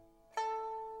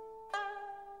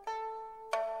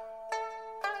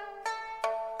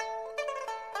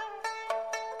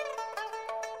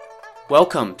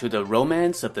Welcome to the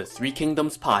Romance of the Three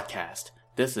Kingdoms podcast.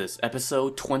 This is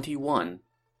episode 21.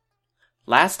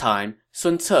 Last time,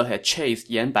 Sun Ce had chased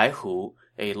Yan Baihu,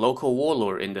 a local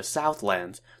warlord in the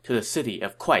Southlands, to the city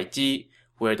of Kuaiji,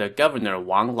 where the governor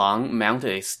Wang Lang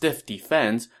mounted a stiff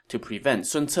defense to prevent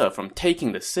Sun Ce from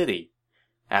taking the city.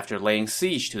 After laying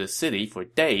siege to the city for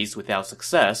days without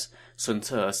success, Sun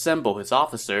Ce assembled his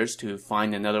officers to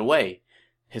find another way.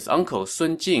 His uncle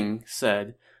Sun Jing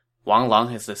said, Wang Lang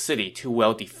has the city too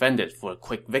well defended for a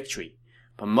quick victory,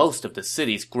 but most of the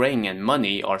city's grain and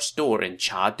money are stored in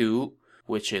Chadu,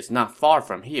 which is not far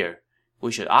from here.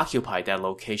 We should occupy that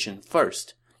location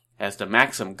first. As the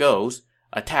maxim goes,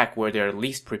 attack where they're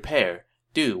least prepared,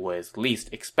 do what is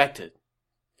least expected.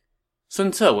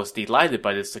 Sun Ce was delighted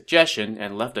by this suggestion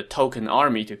and left a token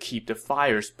army to keep the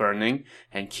fires burning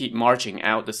and keep marching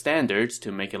out the standards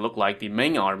to make it look like the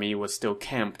main army was still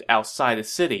camped outside the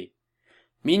city.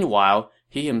 Meanwhile,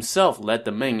 he himself led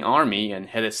the main army and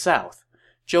headed south.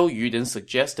 Zhou Yu then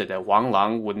suggested that Wang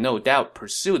Lang would no doubt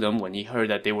pursue them when he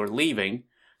heard that they were leaving,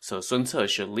 so Sun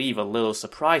Ce should leave a little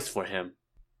surprise for him.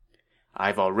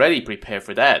 I've already prepared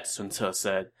for that, Sun Ce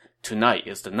said. Tonight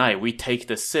is the night we take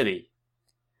the city.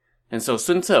 And so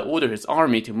Sun Ce ordered his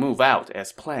army to move out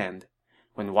as planned.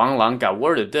 When Wang Lang got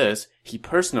word of this, he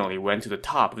personally went to the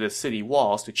top of the city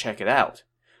walls to check it out.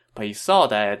 But he saw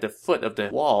that at the foot of the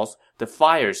walls, the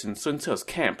fires in Sun Ce's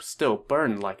camp still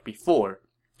burned like before,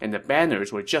 and the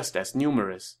banners were just as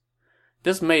numerous.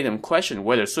 This made him question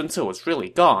whether Sun Ce was really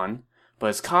gone, but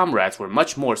his comrades were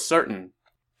much more certain.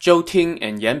 Zhou Ting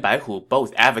and Yan Baihu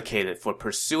both advocated for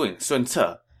pursuing Sun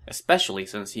Ce, especially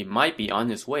since he might be on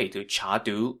his way to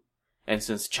Chadu. And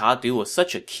since Chadu was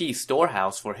such a key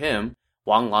storehouse for him,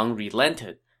 Wang Lang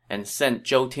relented and sent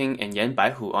Zhou Ting and Yan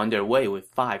Baihu on their way with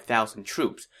 5,000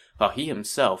 troops, while he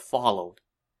himself followed.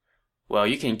 Well,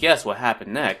 you can guess what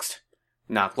happened next.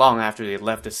 Not long after they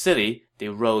left the city, they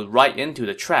rode right into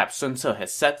the trap Sun Ce had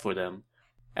set for them.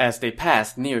 As they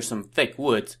passed near some thick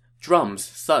woods, drums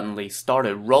suddenly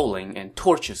started rolling and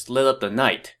torches lit up the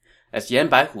night. As Yan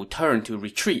Baihu turned to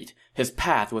retreat, his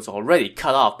path was already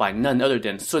cut off by none other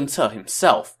than Sun Ce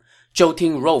himself. Zhou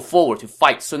Ting rode forward to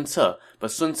fight Sun Ce,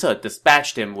 but Sun Ce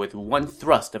dispatched him with one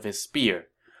thrust of his spear.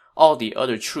 All the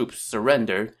other troops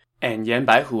surrendered, and Yan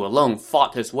Baihu alone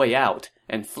fought his way out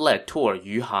and fled toward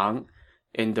Yuhang.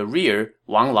 In the rear,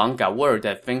 Wang Lang got word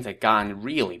that things had gotten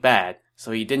really bad,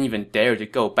 so he didn't even dare to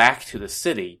go back to the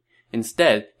city.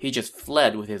 Instead, he just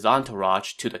fled with his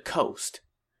entourage to the coast.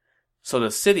 So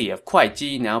the city of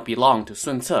Kuaiji now belonged to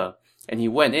Sun Ce, and he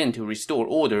went in to restore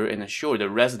order and assure the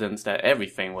residents that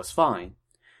everything was fine.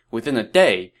 Within a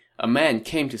day, a man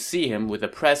came to see him with a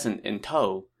present in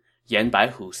tow, Yan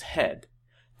Baihu's head.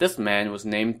 This man was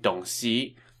named Dong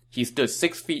Xi. He stood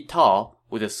 6 feet tall,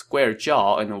 with a square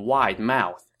jaw and a wide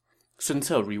mouth. Sun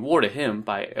Ce rewarded him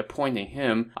by appointing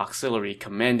him auxiliary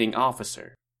commanding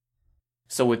officer.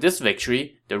 So with this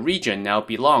victory, the region now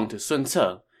belonged to Sun Ce,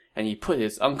 and he put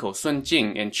his uncle Sun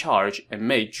Jing in charge and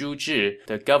made Zhu Zhi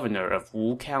the governor of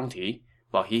Wu County,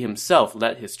 while he himself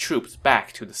led his troops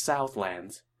back to the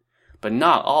Southlands. But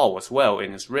not all was well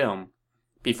in his realm.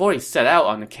 Before he set out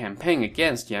on a campaign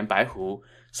against Yan Baihu,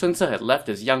 Sun Ce had left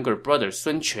his younger brother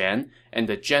Sun Quan and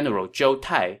the general Zhou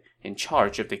Tai in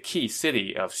charge of the key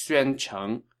city of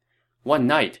Xuancheng. One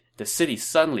night, the city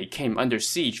suddenly came under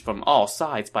siege from all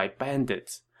sides by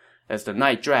bandits. As the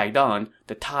night dragged on,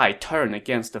 the tide turned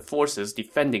against the forces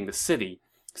defending the city,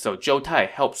 so Zhou Tai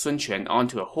helped Sun Quan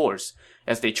onto a horse.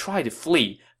 As they tried to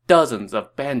flee, dozens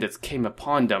of bandits came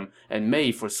upon them and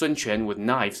made for Sun Quan with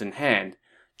knives in hand.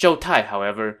 Zhou Tai,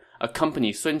 however,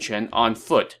 accompanied Sun Quan on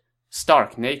foot,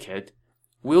 stark naked.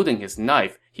 Wielding his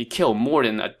knife, he killed more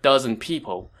than a dozen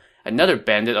people. Another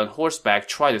bandit on horseback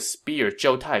tried to spear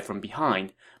Zhou Tai from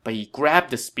behind, but he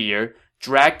grabbed the spear,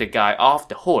 dragged the guy off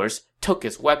the horse, took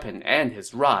his weapon and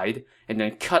his ride, and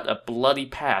then cut a bloody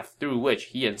path through which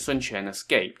he and Sun Quan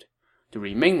escaped. The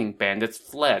remaining bandits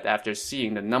fled after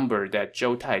seeing the number that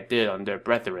Zhou Tai did on their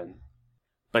brethren.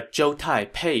 But Zhou Tai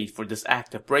paid for this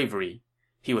act of bravery.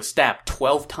 He was stabbed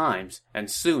 12 times,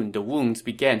 and soon the wounds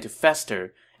began to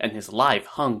fester, and his life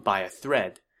hung by a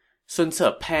thread. Sun Ce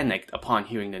panicked upon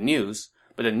hearing the news,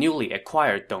 but the newly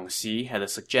acquired Dong Xi had a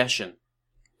suggestion.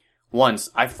 Once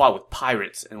I fought with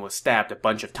pirates and was stabbed a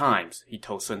bunch of times, he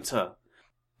told Sun Ce.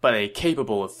 But a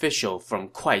capable official from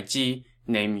Kuaiji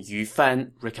named Yu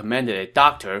Fan recommended a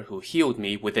doctor who healed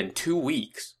me within 2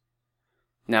 weeks.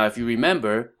 Now, if you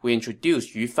remember, we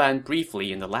introduced Yu Fan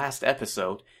briefly in the last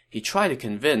episode. He tried to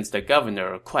convince the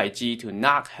governor of Kuaiji to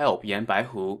not help Yan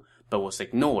Baihu, but was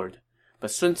ignored.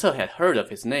 But Sun Ce had heard of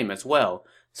his name as well,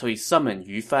 so he summoned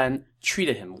Yu Fan,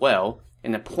 treated him well,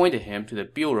 and appointed him to the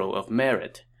Bureau of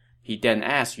Merit. He then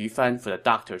asked Yu Fan for the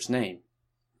doctor's name.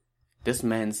 "This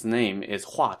man's name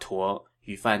is Hua Tuo,"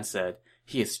 Yu Fan said.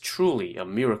 "He is truly a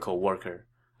miracle worker.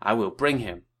 I will bring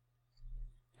him."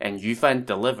 And Yu Fan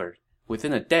delivered.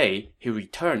 Within a day, he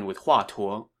returned with Hua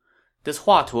Tuo. This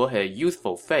Hua Tuo had a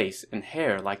youthful face and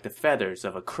hair like the feathers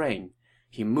of a crane.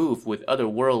 He moved with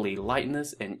otherworldly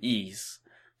lightness and ease.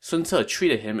 Sun Ce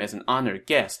treated him as an honored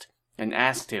guest and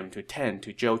asked him to tend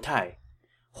to Zhou Tai.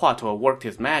 Hua Tuo worked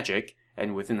his magic,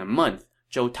 and within a month,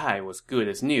 Zhou Tai was good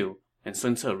as new, and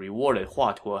Sun Ce rewarded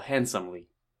Hua Tuo handsomely.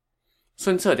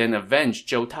 Sun Ce then avenged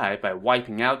Zhou Tai by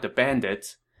wiping out the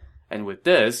bandits, and with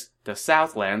this, the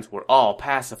Southlands were all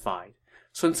pacified.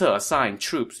 Sun Ce assigned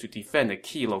troops to defend the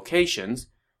key locations.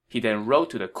 He then wrote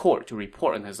to the court to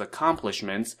report on his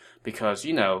accomplishments because,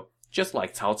 just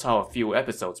like Cao Cao a few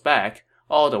episodes back,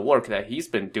 all the work that he's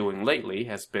been doing lately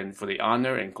has been for the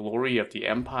honor and glory of the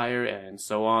empire and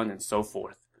so on and so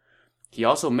forth. He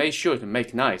also made sure to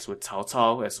make nice with Cao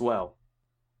Cao as well.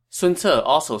 Sun Ce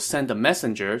also sent a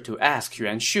messenger to ask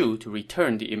Yuan Shu to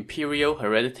return the imperial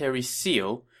hereditary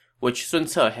seal, which Sun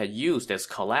Ce had used as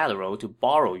collateral to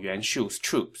borrow Yuan Shu's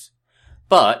troops.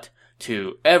 But,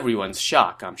 to everyone's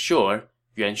shock, I'm sure,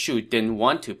 Yuan Shu didn't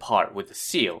want to part with the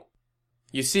seal.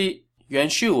 You see, Yuan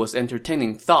Shu was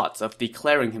entertaining thoughts of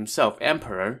declaring himself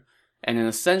emperor, and an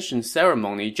ascension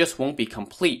ceremony just won't be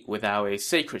complete without a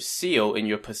sacred seal in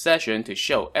your possession to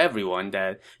show everyone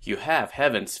that you have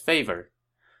heaven's favor.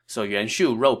 So Yuan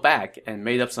Shu wrote back and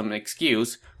made up some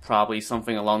excuse, probably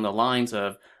something along the lines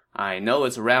of, "I know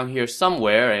it's around here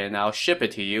somewhere and I'll ship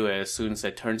it to you as soon as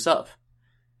it turns up."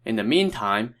 In the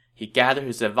meantime, he gathered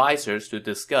his advisors to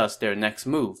discuss their next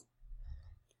move.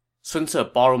 "Sun Ce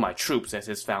borrowed my troops as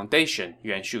his foundation,"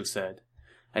 Yuan Shu said.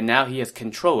 "And now he has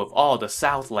control of all the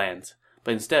Southlands.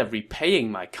 But instead of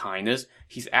repaying my kindness,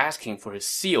 he's asking for his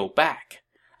seal back.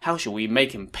 How should we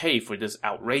make him pay for this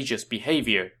outrageous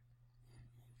behavior?"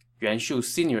 Yuan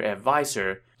Shu's senior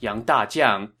advisor, Yang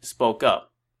Dajiang, spoke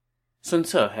up. "Sun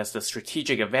Ce has the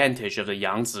strategic advantage of the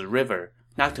Yangtze River,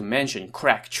 not to mention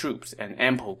crack troops and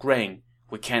ample grain.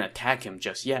 We can't attack him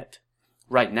just yet.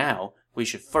 Right now, we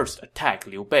should first attack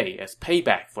Liu Bei as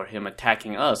payback for him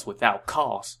attacking us without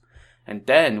cause, and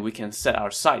then we can set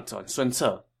our sights on Sun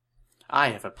Ce. I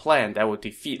have a plan that will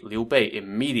defeat Liu Bei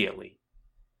immediately."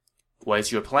 "What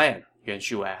is your plan?" Yuan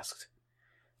Shu asked.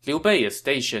 "Liu Bei is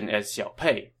stationed at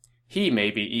Xiaopei. He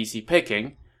may be easy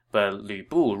picking, but Lu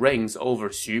Bu reigns over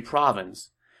Xu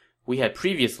province. We had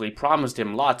previously promised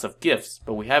him lots of gifts,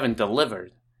 but we haven't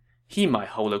delivered. He might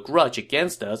hold a grudge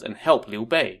against us and help Liu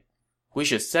Bei. We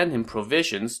should send him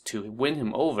provisions to win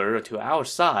him over to our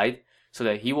side so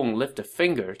that he won't lift a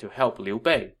finger to help Liu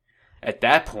Bei. At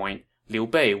that point, Liu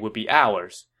Bei would be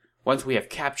ours. Once we have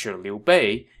captured Liu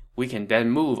Bei, we can then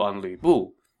move on Lu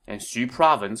Bu, and Xu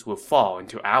province will fall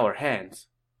into our hands."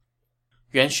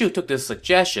 Yuan Shu took this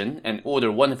suggestion and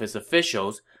ordered one of his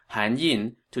officials, Han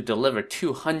Yin, to deliver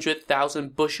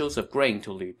 200,000 bushels of grain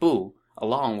to Lu Bu,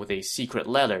 along with a secret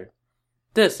letter.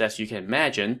 This, as you can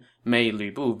imagine, made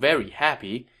Lu Bu very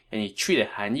happy, and he treated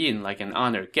Han Yin like an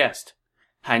honored guest.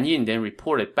 Han Yin then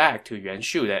reported back to Yuan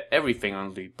Shu that everything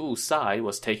on Lu Bu's side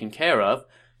was taken care of,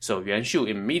 so Yuan Shu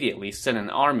immediately sent an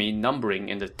army numbering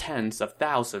in the tens of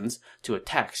thousands to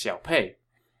attack Xiaopei.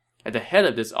 At the head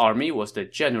of this army was the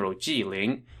general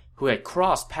Jiling, who had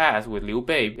crossed paths with Liu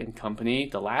Bei and company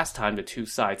the last time the two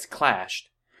sides clashed.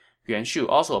 Yuan Shu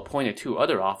also appointed two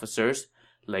other officers,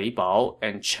 Lei Bao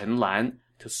and Chen Lan,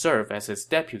 to serve as his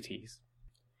deputies.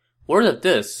 Word of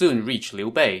this soon reached Liu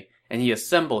Bei, and he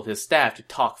assembled his staff to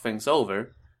talk things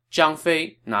over. Zhang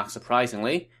Fei, not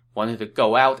surprisingly, wanted to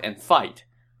go out and fight,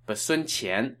 but Sun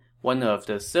Qian, one of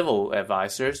the civil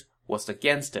advisors, was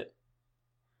against it.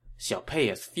 "Xiaopei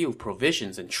has few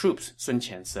provisions and troops," Sun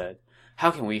Qian said.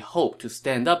 "How can we hope to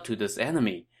stand up to this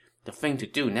enemy? The thing to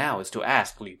do now is to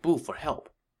ask Lu Bu for help."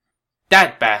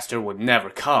 "That bastard would never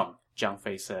come," Zhang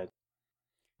Fei said.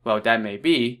 Well, that may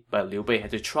be, but Liu Bei had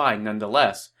to try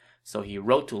nonetheless, so he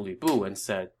wrote to Lu Bu and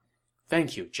said,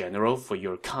 "Thank you, General, for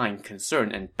your kind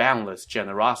concern and boundless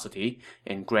generosity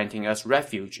in granting us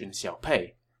refuge in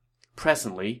Xiaopei.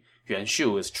 Presently, Yuan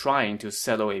Shu is trying to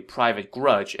settle a private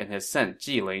grudge and has sent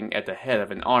Jiling at the head of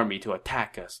an army to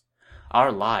attack us.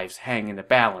 Our lives hang in the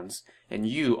balance, and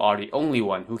you are the only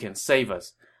one who can save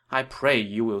us. I pray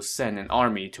you will send an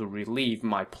army to relieve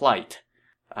my plight.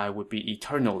 I would be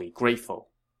eternally grateful."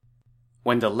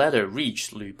 When the letter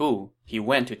reached Lu Bu, he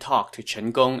went to talk to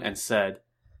Chen Gong and said,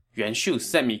 "Yuan Shu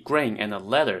sent me grain and a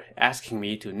letter asking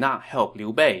me to not help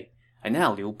Liu Bei, and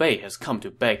now Liu Bei has come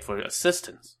to beg for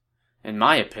assistance. In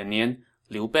my opinion,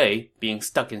 Liu Bei, being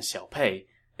stuck in Xiaopei,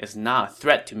 is not a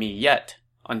threat to me yet.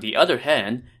 On the other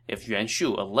hand, if Yuan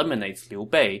Shu eliminates Liu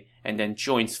Bei and then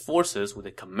joins forces with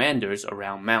the commanders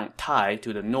around Mount Tai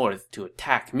to the north to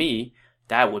attack me,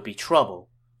 that would be trouble.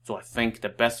 So I think the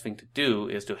best thing to do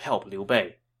is to help Liu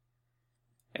Bei.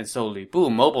 And so Lu Bu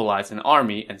mobilized an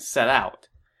army and set out.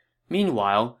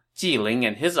 Meanwhile, Jiling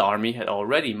and his army had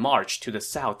already marched to the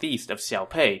southeast of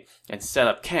Xiaopei and set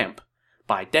up camp.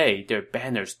 By day, their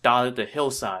banners dotted the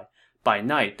hillside. By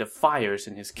night, the fires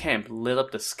in his camp lit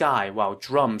up the sky while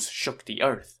drums shook the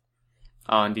earth.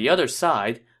 On the other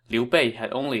side, Liu Bei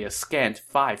had only a scant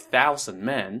 5,000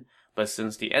 men, but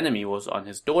since the enemy was on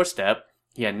his doorstep,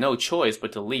 he had no choice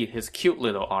but to lead his cute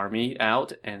little army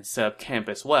out and set up camp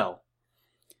as well.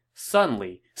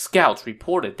 Suddenly, scouts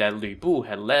reported that Lu Bu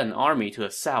had led an army to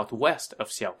the southwest of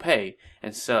Xiaopei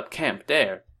and set up camp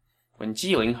there. When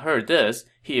Jiling heard this,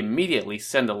 he immediately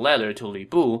sent a letter to Lu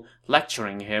Bu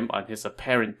lecturing him on his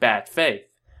apparent bad faith.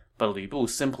 But Lu Bu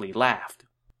simply laughed.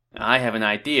 I have an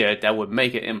idea that would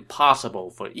make it impossible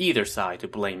for either side to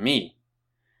blame me.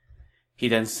 He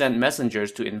then sent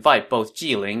messengers to invite both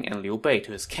Jiling and Liu Bei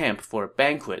to his camp for a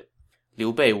banquet.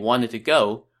 Liu Bei wanted to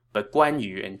go, but Guan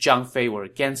Yu and Zhang Fei were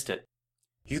against it.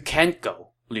 You can't go.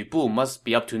 Lu Bu must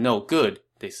be up to no good,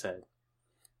 they said.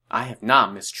 I have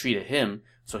not mistreated him,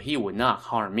 so he would not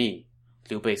harm me,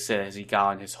 Liu Bei said as he got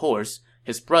on his horse.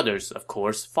 His brothers, of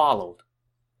course, followed.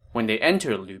 When they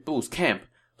entered Lu Bu's camp,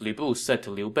 Lu Bu said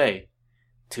to Liu Bei,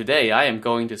 Today I am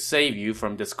going to save you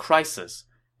from this crisis.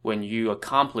 When you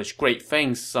accomplish great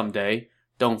things someday,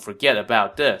 don't forget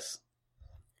about this.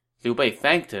 Liu Bei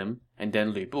thanked him, and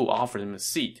then Lu Bu offered him a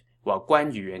seat, while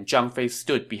Guan Yu and Zhang Fei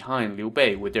stood behind Liu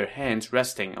Bei with their hands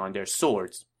resting on their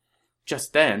swords.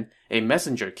 Just then, a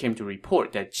messenger came to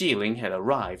report that Jiling had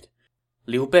arrived.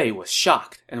 Liu Bei was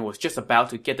shocked and was just about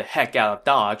to get the heck out of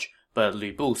Dodge, but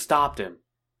Lu Bu stopped him.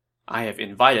 I have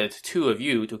invited two of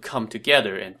you to come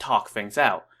together and talk things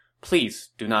out. Please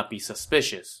do not be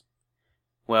suspicious.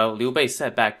 Well, Liu Bei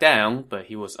sat back down, but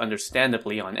he was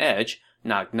understandably on edge,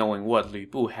 not knowing what Lu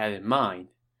Bu had in mind.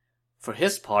 For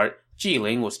his part,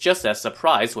 Jiling was just as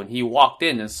surprised when he walked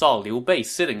in and saw Liu Bei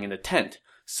sitting in the tent.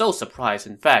 So surprised,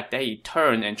 in fact, that he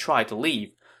turned and tried to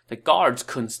leave. The guards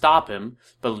couldn't stop him,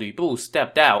 but Lu Bu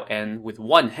stepped out and, with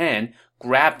one hand,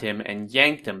 grabbed him and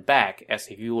yanked him back as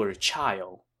if he were a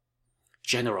child.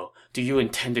 General, do you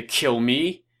intend to kill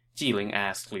me? Jiling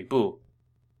asked Lu Bu.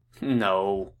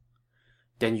 No.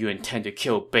 Then you intend to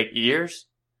kill Big Ears?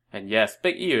 And yes,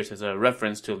 Big Ears is a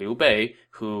reference to Liu Bei,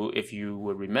 who, if you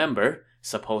would remember,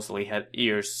 supposedly had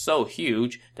ears so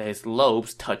huge that his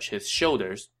lobes touched his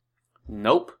shoulders.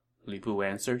 Nope, Lu Bu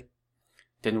answered.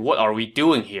 Then what are we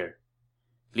doing here?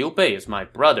 Liu Bei is my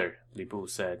brother, Lu Bu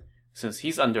said. Since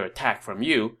he's under attack from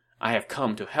you, I have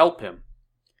come to help him.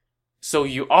 So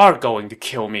you are going to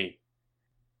kill me?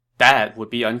 That would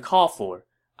be uncalled for.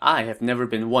 I have never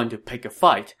been one to pick a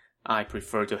fight. I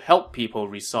prefer to help people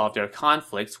resolve their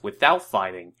conflicts without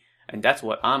fighting, and that's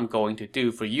what I'm going to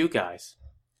do for you guys.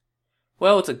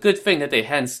 Well, it's a good thing that they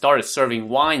hadn't started serving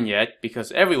wine yet,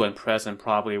 because everyone present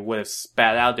probably would have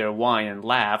spat out their wine and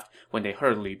laughed when they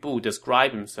heard Lu Bu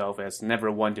describe himself as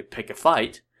never one to pick a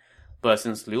fight. But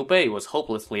since Liu Bei was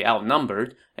hopelessly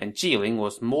outnumbered, and Jiling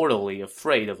was mortally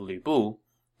afraid of Lu Bu,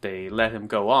 they let him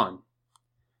go on.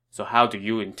 So how do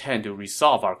you intend to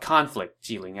resolve our conflict?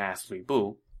 Jiling asked Lu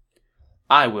Bu.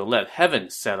 I will let heaven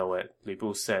settle it, Lu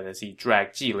Bu said as he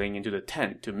dragged Jiling into the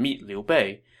tent to meet Liu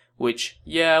Bei, which,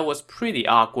 was pretty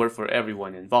awkward for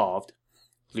everyone involved.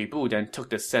 Lu Bu then took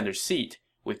the center seat,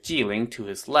 with Jiling to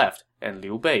his left and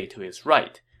Liu Bei to his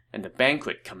right, and the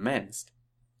banquet commenced.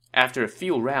 After a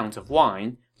few rounds of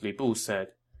wine, Lu Bu said,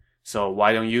 So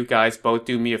why don't you guys both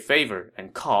do me a favor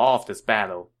and call off this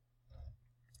battle?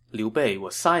 Liu Bei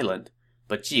was silent,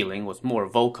 but Jiling was more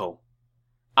vocal.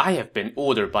 I have been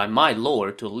ordered by my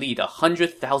lord to lead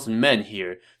 100,000 men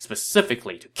here,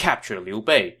 specifically to capture Liu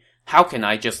Bei. How can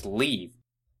I just leave?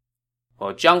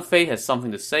 Well, Zhang Fei has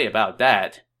something to say about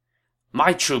that.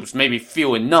 My troops may be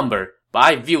few in number, but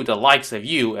I view the likes of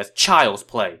you as child's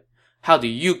play. How do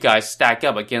you guys stack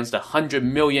up against 100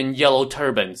 million yellow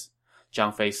turbans?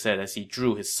 Zhang Fei said as he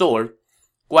drew his sword.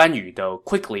 Guan Yu, though,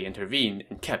 quickly intervened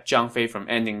and kept Zhang Fei from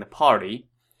ending the party.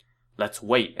 Let's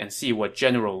wait and see what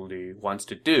General Lu wants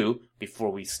to do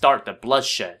before we start the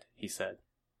bloodshed, he said.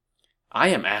 I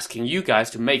am asking you guys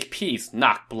to make peace,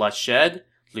 not bloodshed,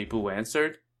 Lu Bu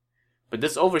answered. But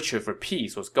this overture for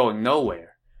peace was going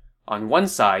nowhere. On one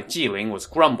side, Jiling was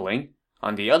grumbling.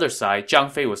 On the other side,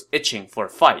 Zhang Fei was itching for a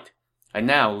fight. And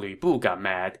now Lu Bu got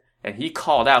mad, and he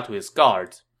called out to his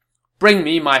guards, Bring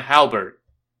me my halberd!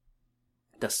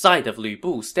 The sight of Lu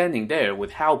Bu standing there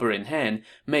with halberd in hand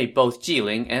made both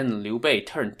Jiling and Liu Bei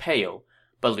turn pale,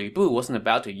 but Lu Bu wasn't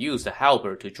about to use the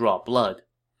halberd to draw blood.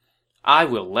 "I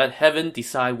will let heaven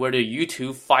decide whether you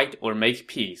two fight or make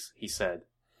peace," he said.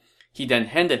 He then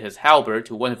handed his halberd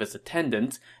to one of his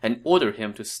attendants and ordered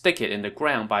him to stick it in the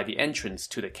ground by the entrance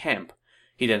to the camp.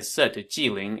 He then said to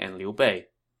Jiling and Liu Bei,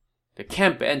 "The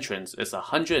camp entrance is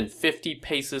 150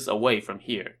 paces away from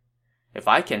here. If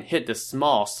I can hit the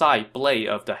small side blade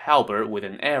of the halberd with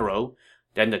an arrow,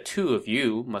 then the two of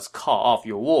you must call off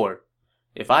your war.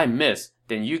 If I miss,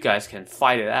 then you guys can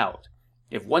fight it out.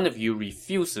 If one of you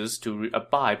refuses to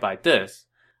abide by this,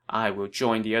 I will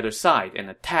join the other side and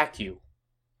attack you."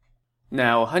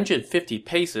 Now, 150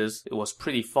 paces was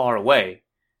pretty far away,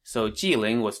 so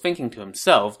Jiling was thinking to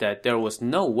himself that there was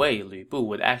no way Lu Bu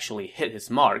would actually hit his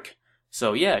mark.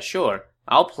 So yeah, sure,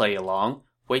 I'll play along,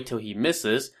 wait till he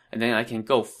misses, and then I can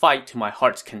go fight to my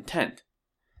heart's content.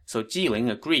 So Jiling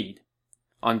agreed.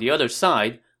 On the other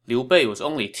side, Liu Bei was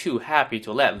only too happy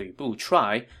to let Lu Bu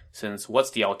try, since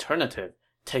what's the alternative?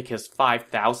 Take his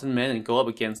 5,000 men and go up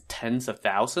against tens of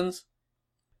thousands?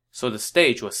 So the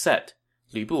stage was set.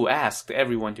 Lu Bu asked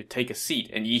everyone to take a seat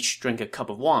and each drink a cup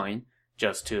of wine,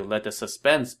 just to let the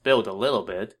suspense build a little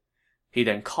bit. He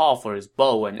then called for his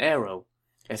bow and arrow.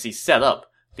 As he set up,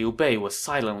 Liu Bei was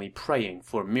silently praying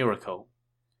for a miracle.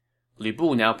 Lu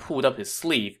Bu now pulled up his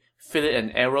sleeve, fitted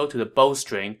an arrow to the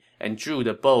bowstring, and drew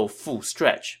the bow full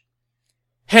stretch.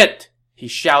 "Hit!" he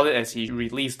shouted as he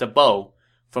released the bow.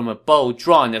 From a bow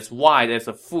drawn as wide as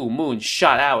a full moon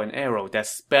shot out an arrow that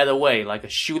sped away like a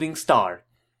shooting star.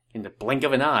 In the blink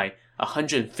of an eye,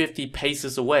 150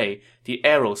 paces away, the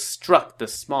arrow struck the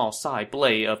small side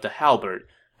blade of the halberd,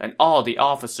 and all the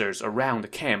officers around the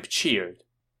camp cheered.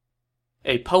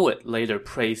 A poet later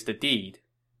praised the deed.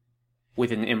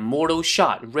 With an immortal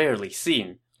shot rarely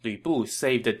seen, Lu Bu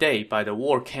saved the day by the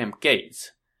war camp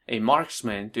gates, a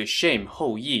marksman to shame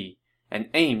Hou Yi, and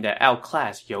aimed at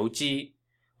outclassed You Ji.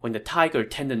 When the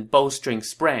tiger-tendon bowstring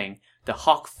sprang, the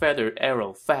hawk-feathered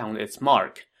arrow found its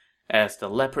mark. As the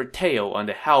leopard tail on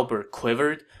the halberd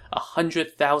quivered,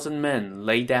 100,000 men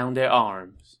laid down their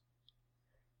arms.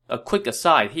 A quick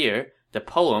aside here, the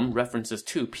poem references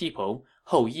two people,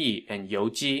 Hou Yi and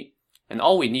You Ji, and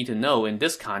all we need to know in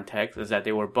this context is that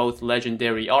they were both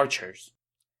legendary archers.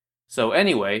 So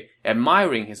anyway,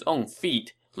 admiring his own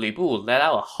feat, Lu Bu let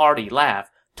out a hearty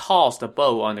laugh, tossed the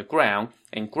bow on the ground,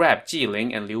 and grabbed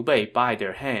Jiling and Liu Bei by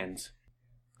their hands.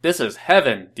 "This is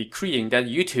heaven decreeing that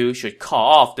you two should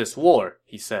call off this war,"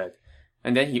 he said.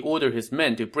 And then he ordered his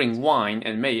men to bring wine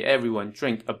and made everyone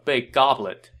drink a big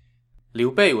goblet. Liu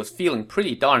Bei was feeling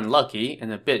pretty darn lucky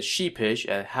and a bit sheepish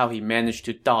at how he managed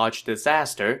to dodge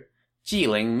disaster.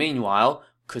 Jiling, meanwhile,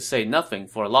 could say nothing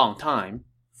for a long time.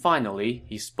 Finally,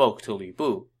 he spoke to Lu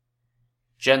Bu.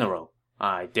 "General,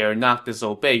 I dare not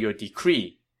disobey your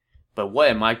decree. But what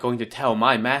am I going to tell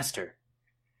my master?"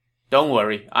 "Don't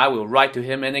worry, I will write to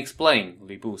him and explain,"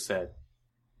 Lu Bu said.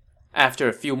 After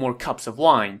a few more cups of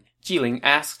wine, Jiling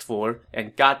asked for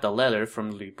and got the letter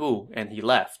from Lu Bu, and he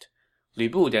left. Lu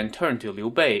Bu then turned to Liu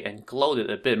Bei and gloated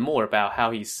a bit more about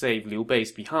how he saved Liu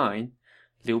Bei's behind.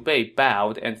 Liu Bei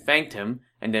bowed and thanked him,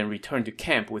 and then returned to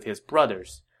camp with his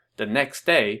brothers. The next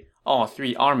day, all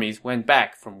three armies went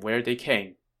back from where they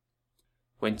came.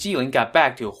 When Jiling got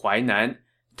back to Huainan,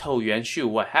 told Yuan Shu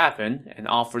what happened, and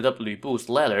offered up Lu Bu's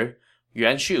letter,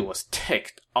 Yuan Shu was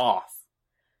ticked off.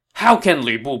 "How can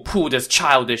Lu Bu pull this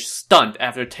childish stunt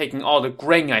after taking all the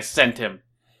grain I sent him?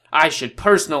 I should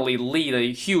personally lead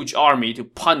a huge army to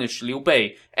punish Liu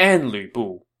Bei and Lu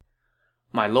Bu."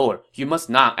 "My lord, you must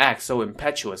not act so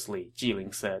impetuously,"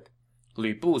 Jiling said.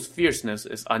 "Lu Bu's fierceness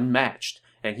is unmatched,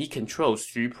 and he controls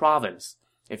Xu province.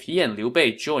 If he and Liu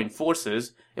Bei join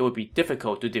forces, it would be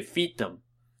difficult to defeat them.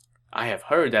 I have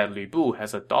heard that Lu Bu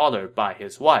has a daughter by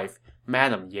his wife,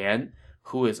 Madame Yan,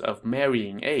 who is of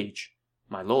marrying age.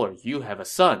 My lord, you have a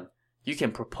son. You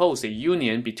can propose a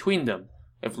union between them.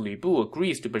 If Lu Bu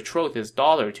agrees to betroth his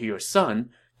daughter to your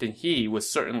son, then he would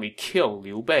certainly kill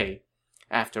Liu Bei.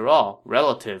 After all,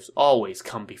 relatives always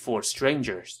come before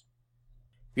strangers."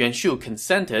 Yuan Shu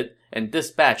consented and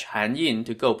dispatched Han Yin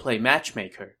to go play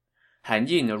matchmaker. Han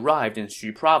Yin arrived in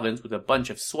Xu province with a bunch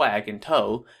of swag in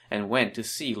tow and went to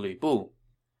see Lu Bu.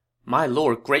 "My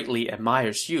lord greatly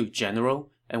admires you,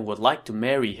 general, and would like to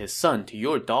marry his son to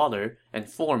your daughter and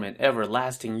form an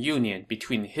everlasting union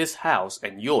between his house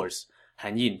and yours,"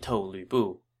 Han Yin told Lu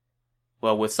Bu.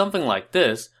 Well, with something like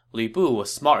this, Lu Bu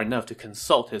was smart enough to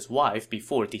consult his wife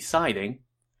before deciding.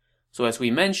 So as we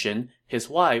mentioned, his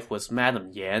wife was Madame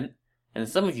Yan, And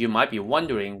some of you might be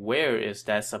wondering, where is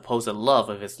that supposed love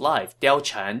of his life, Diao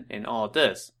Chan, in all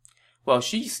this? Well,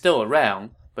 she's still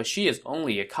around, but she is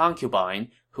only a concubine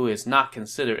who is not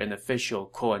considered an official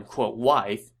quote-unquote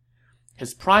wife.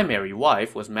 His primary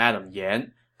wife was Madame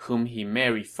Yan, whom he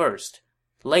married first.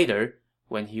 Later,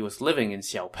 when he was living in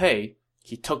Xiaopei,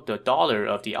 he took the daughter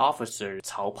of the officer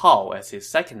Cao Pao as his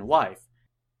second wife.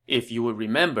 If you would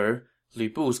remember, Lu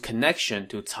Bu's connection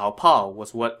to Cao Pao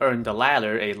was what earned the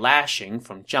latter a lashing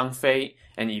from Zhang Fei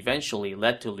and eventually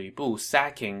led to Lu Bu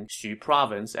sacking Xu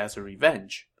province as a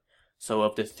revenge. So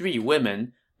of the three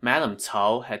women, Madame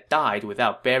Cao had died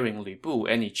without bearing Lu Bu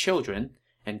any children,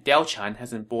 and Diao Chan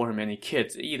hasn't borne him any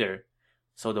kids either.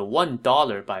 So the one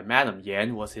daughter by Madame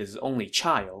Yan was his only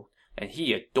child, and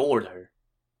he adored her.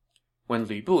 When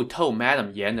Lu Bu told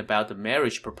Madame Yan about the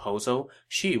marriage proposal,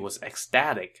 she was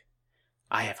ecstatic.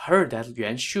 I have heard that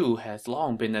Yuan Shu has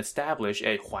long been established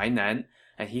at Huainan,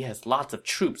 and he has lots of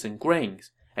troops and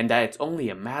grains, and that it's only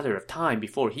a matter of time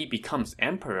before he becomes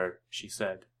emperor, she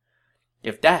said.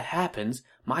 If that happens,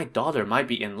 my daughter might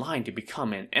be in line to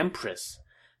become an empress.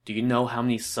 Do you know how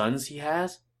many sons he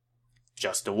has?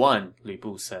 Just the one, Lu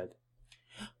Bu said.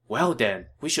 Well then,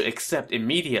 we should accept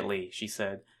immediately, she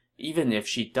said. Even if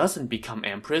she doesn't become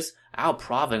empress, our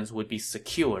province would be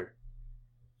secure.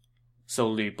 So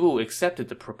Lu Bu accepted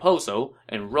the proposal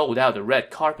and rolled out the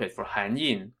red carpet for Han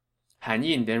Yin. Han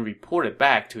Yin then reported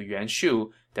back to Yuan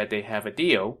Shu that they have a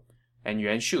deal, and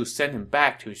Yuan Shu sent him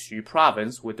back to Xu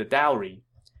province with the dowry.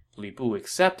 Lu Bu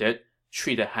accepted,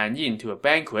 treated Han Yin to a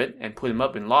banquet, and put him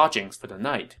up in lodgings for the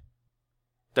night.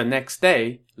 The next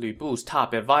day, Lu Bu's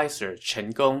top advisor, Chen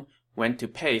Gong, went to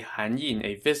pay Han Yin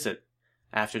a visit.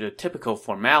 After the typical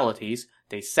formalities,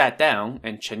 they sat down,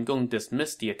 and Chen Gong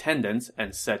dismissed the attendants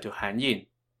and said to Han Yin,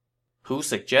 Who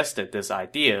suggested this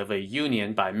idea of a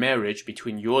union by marriage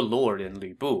between your lord and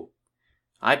Lu Bu?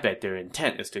 I bet their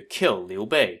intent is to kill Liu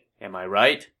Bei, am I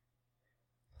right?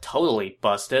 Totally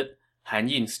busted, Han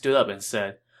Yin stood up and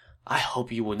said, I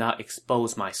hope you will not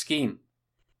expose my scheme.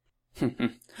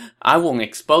 I won't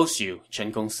expose you,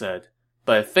 Chen Gong said.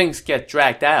 But if things get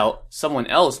dragged out, someone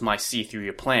else might see through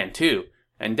your plan too,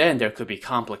 and then there could be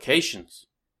complications.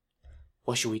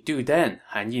 What should we do then?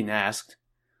 Han Yin asked.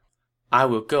 I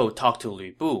will go talk to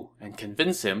Lu Bu and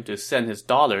convince him to send his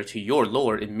daughter to your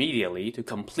lord immediately to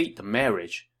complete the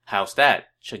marriage. How's that?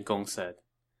 Chen Gong said.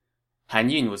 Han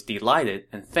Yin was delighted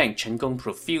and thanked Chen Gong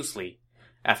profusely.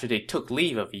 After they took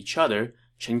leave of each other,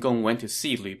 Chen Gong went to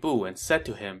see Lu Bu and said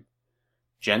to him,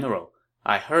 General,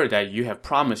 I heard that you have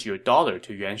promised your daughter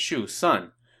to Yuan Shu's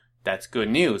son. That's good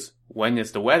news. When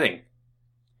is the wedding?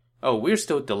 Oh, we're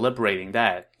still deliberating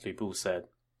that, Lu Bu said.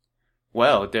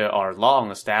 Well, there are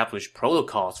long-established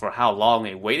protocols for how long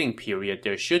a waiting period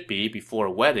there should be before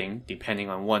a wedding, depending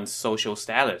on one's social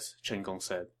status, Chen Gong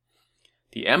said.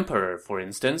 The emperor, for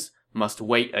instance, must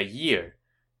wait a year.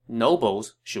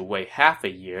 Nobles should wait half a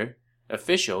year,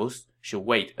 officials should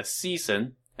wait a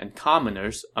season, and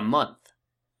commoners a month.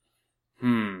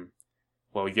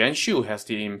 Well, Yuan Shu has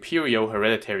the imperial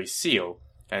hereditary seal,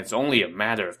 and it's only a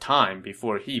matter of time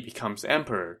before he becomes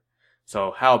emperor.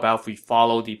 So how about if we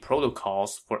follow the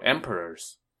protocols for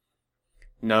emperors?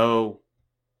 No.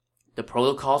 The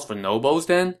protocols for nobles,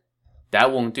 then?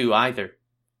 That won't do either.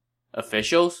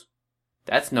 Officials?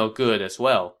 That's no good as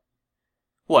well.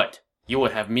 What? You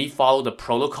would have me follow the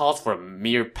protocols for a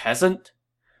mere peasant?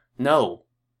 No.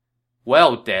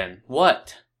 Well then,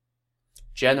 what?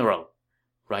 General,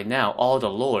 right now all the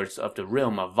lords of the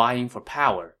realm are vying for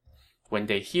power. When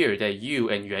they hear that you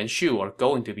and Yuan Shu are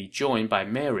going to be joined by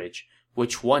marriage,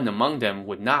 which one among them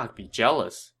would not be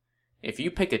jealous? If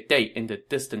you pick a date in the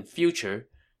distant future,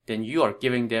 then you are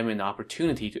giving them an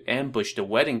opportunity to ambush the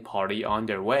wedding party on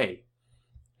their way.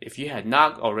 If you had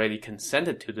not already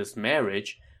consented to this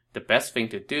marriage, the best thing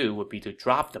to do would be to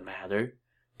drop the matter.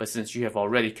 But since you have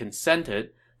already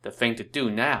consented, the thing to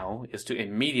do now is to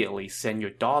immediately send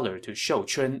your daughter to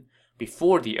Shouchun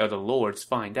before the other lords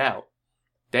find out.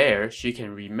 There, she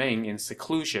can remain in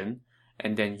seclusion,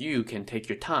 and then you can take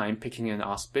your time picking an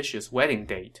auspicious wedding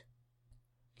date.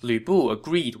 Lu Bu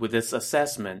agreed with this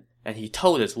assessment, and he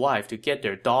told his wife to get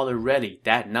their daughter ready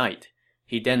that night.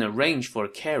 He then arranged for a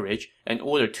carriage and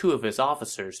ordered 2 of his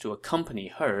officers to accompany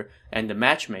her and the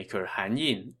matchmaker Han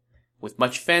Yin. With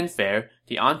much fanfare,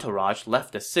 the entourage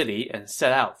left the city and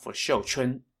set out for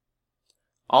Shouchun.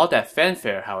 All that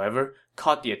fanfare, however,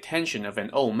 caught the attention of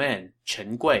an old man,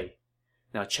 Chen Gui.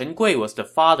 Now Chen Gui was the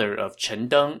father of Chen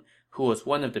Deng, who was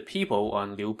one of the people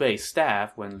on Liu Bei's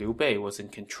staff when Liu Bei was in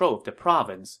control of the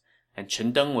province, and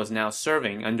Chen Deng was now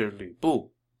serving under Lu Bu.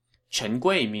 Chen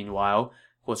Gui, meanwhile,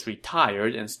 was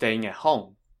retired and staying at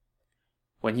home.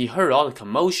 When he heard all the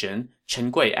commotion,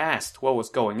 Chen Gui asked what was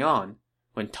going on.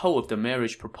 When told of the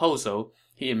marriage proposal,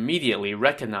 he immediately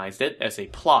recognized it as a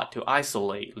plot to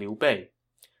isolate Liu Bei.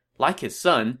 Like his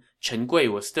son, Chen Gui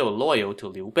was still loyal to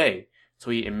Liu Bei,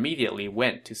 so he immediately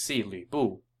went to see Lu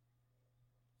Bu.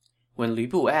 When Lu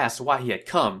Bu asked why he had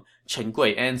come, Chen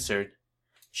Gui answered,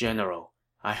 "General,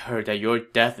 I heard that your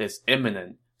death is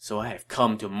imminent, so I have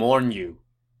come to mourn you."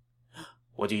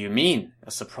 "What do you mean?"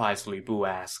 a surprised Lu Bu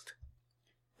asked.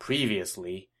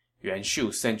 "Previously, Yuan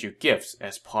Shu sent you gifts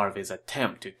as part of his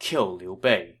attempt to kill Liu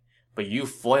Bei, but you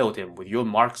foiled him with your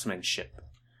marksmanship.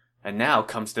 And now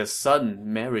comes this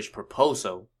sudden marriage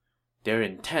proposal. Their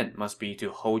intent must be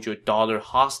to hold your daughter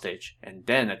hostage and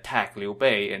then attack Liu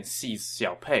Bei and seize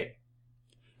Xiaopei.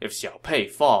 If Xiaopei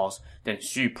falls, then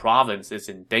Xu province is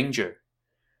in danger.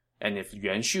 And if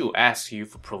Yuan Shu asks you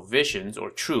for provisions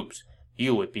or troops,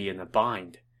 you would be in a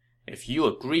bind. If you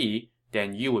agree,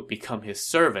 then you would become his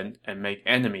servant and make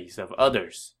enemies of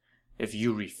others. If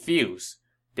you refuse,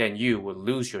 then you would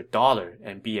lose your daughter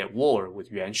and be at war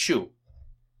with Yuan Shu.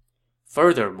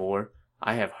 Furthermore,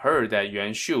 I have heard that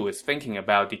Yuan Shu is thinking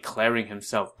about declaring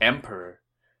himself emperor.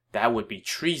 That would be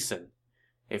treason.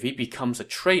 If he becomes a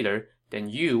traitor, then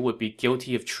you would be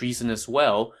guilty of treason as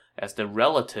well as the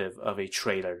relative of a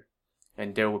traitor,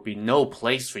 and there would be no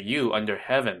place for you under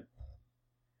heaven."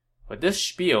 But this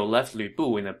spiel left Lu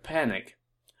Bu in a panic.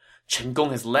 "Chen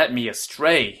Gong has led me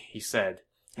astray," he said,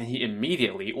 and he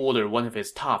immediately ordered one of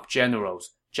his top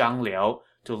generals, Zhang Liao,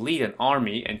 to lead an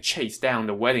army and chase down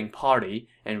the wedding party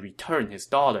and return his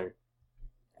daughter.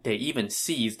 They even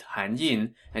seized Han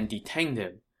Yin and detained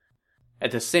him.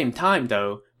 At the same time,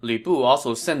 though, Lu Bu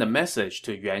also sent a message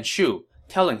to Yuan Shu,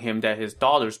 telling him that his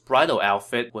daughter's bridal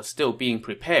outfit was still being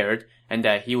prepared and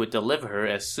that he would deliver her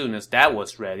as soon as that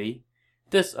was ready.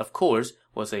 This, of course,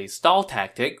 was a stall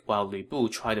tactic while Lu Bu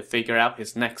tried to figure out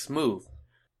his next move.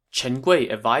 Chen Gui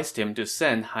advised him to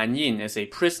send Han Yin as a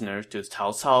prisoner to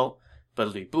Cao Cao,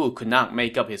 but Lu Bu could not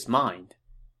make up his mind.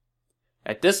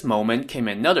 At this moment came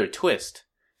another twist.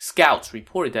 Scouts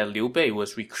reported that Liu Bei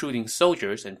was recruiting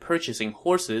soldiers and purchasing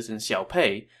horses in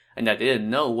Xiaopei, and that they didn't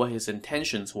know what his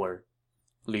intentions were.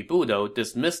 Lu Bu, though,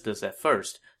 dismissed this at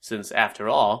first, since after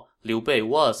all, Liu Bei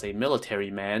was a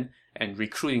military man, and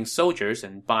recruiting soldiers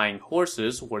and buying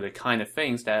horses were the kind of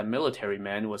things that a military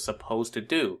man was supposed to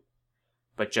do.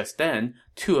 But just then,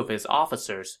 two of his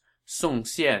officers, Song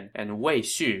Xian and Wei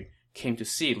Xu, came to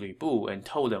see Lu Bu and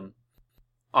told him,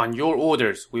 "On your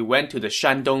orders, we went to the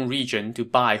Shandong region to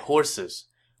buy horses.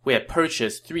 We had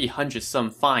purchased 300-some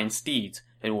fine steeds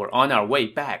and were on our way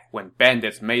back when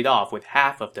bandits made off with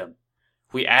half of them.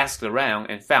 We asked around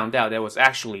and found out that was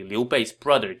actually Liu Bei's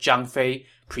brother Zhang Fei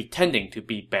pretending to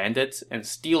be bandits and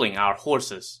stealing our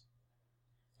horses."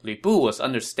 Lu Bu was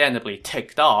understandably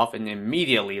ticked off and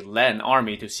immediately led an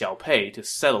army to Xiaopei to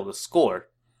settle the score.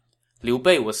 Liu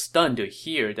Bei was stunned to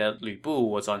hear that Lu Bu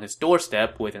was on his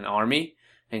doorstep with an army,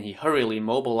 and he hurriedly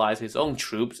mobilized his own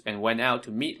troops and went out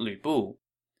to meet Lu Bu.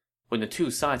 When the two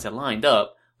sides had lined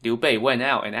up, Liu Bei went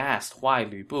out and asked why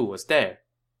Lu Bu was there.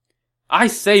 "I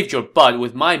saved your butt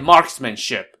with my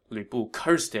marksmanship," Lu Bu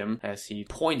cursed him as he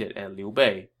pointed at Liu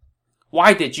Bei.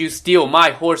 "Why did you steal my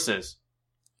horses?"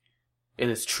 "It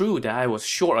is true that I was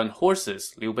short on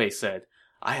horses," Liu Bei said.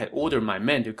 "I had ordered my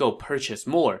men to go purchase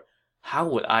more. How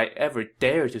would I ever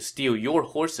dare to steal your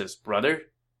horses,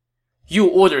 brother?" "You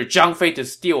ordered Zhang Fei to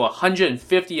steal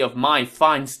 150 of my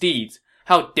fine steeds.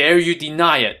 How dare you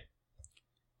deny it?"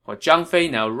 Well, Zhang Fei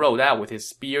now rode out with his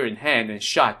spear in hand and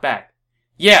shot back.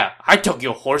 "Yeah, I took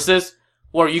your horses.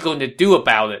 What are you going to do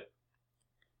about it?"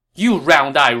 "You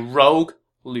round-eyed rogue!"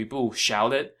 Lu Bu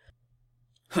shouted.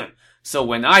 "So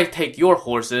when I take your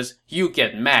horses, you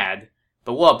get mad.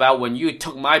 But what about when you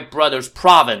took my brother's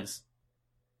province?"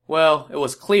 Well, it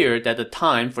was clear that the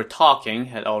time for talking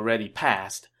had already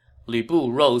passed. Lu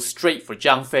Bu rode straight for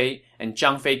Zhang Fei, and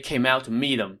Zhang Fei came out to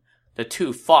meet him. The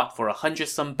two fought for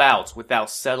 100-some bouts without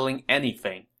settling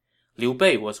anything. Liu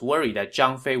Bei was worried that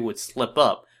Zhang Fei would slip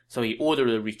up, so he ordered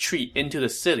a retreat into the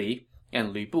city,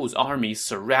 and Lu Bu's army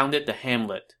surrounded the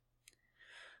hamlet.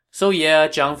 So yeah,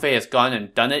 Zhang Fei has gone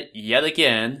and done it yet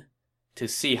again. To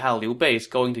see how Liu Bei is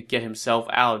going to get himself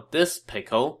out of this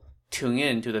pickle, tune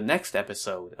in to the next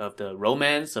episode of the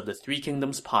Romance of the Three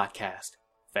Kingdoms podcast.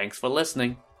 Thanks for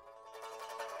listening.